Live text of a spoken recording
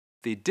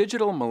The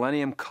Digital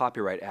Millennium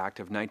Copyright Act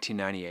of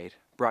 1998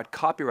 brought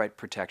copyright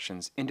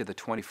protections into the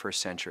 21st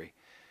century.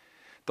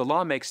 The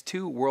law makes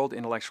two World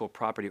Intellectual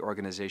Property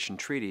Organization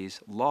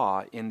treaties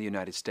law in the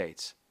United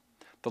States.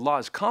 The law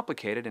is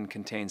complicated and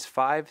contains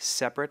 5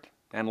 separate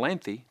and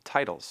lengthy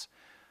titles.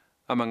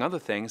 Among other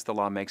things, the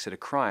law makes it a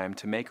crime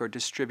to make or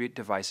distribute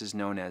devices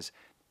known as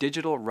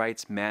digital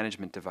rights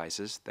management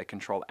devices that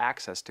control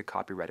access to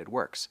copyrighted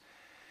works.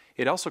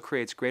 It also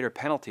creates greater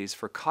penalties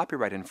for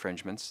copyright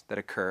infringements that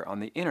occur on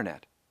the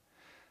Internet.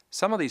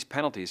 Some of these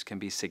penalties can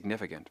be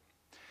significant.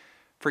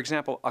 For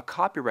example, a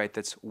copyright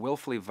that's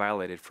willfully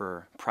violated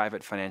for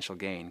private financial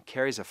gain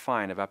carries a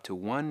fine of up to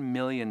 $1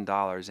 million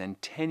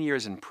and 10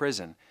 years in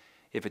prison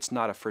if it's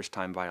not a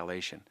first-time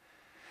violation.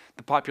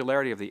 The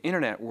popularity of the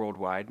Internet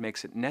worldwide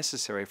makes it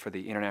necessary for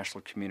the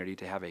international community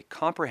to have a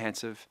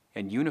comprehensive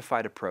and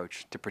unified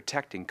approach to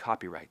protecting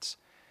copyrights.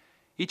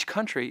 Each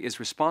country is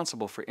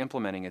responsible for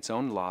implementing its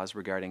own laws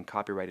regarding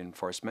copyright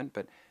enforcement,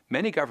 but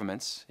many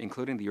governments,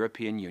 including the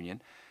European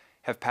Union,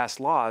 have passed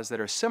laws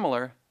that are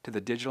similar to the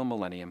Digital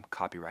Millennium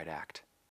Copyright Act.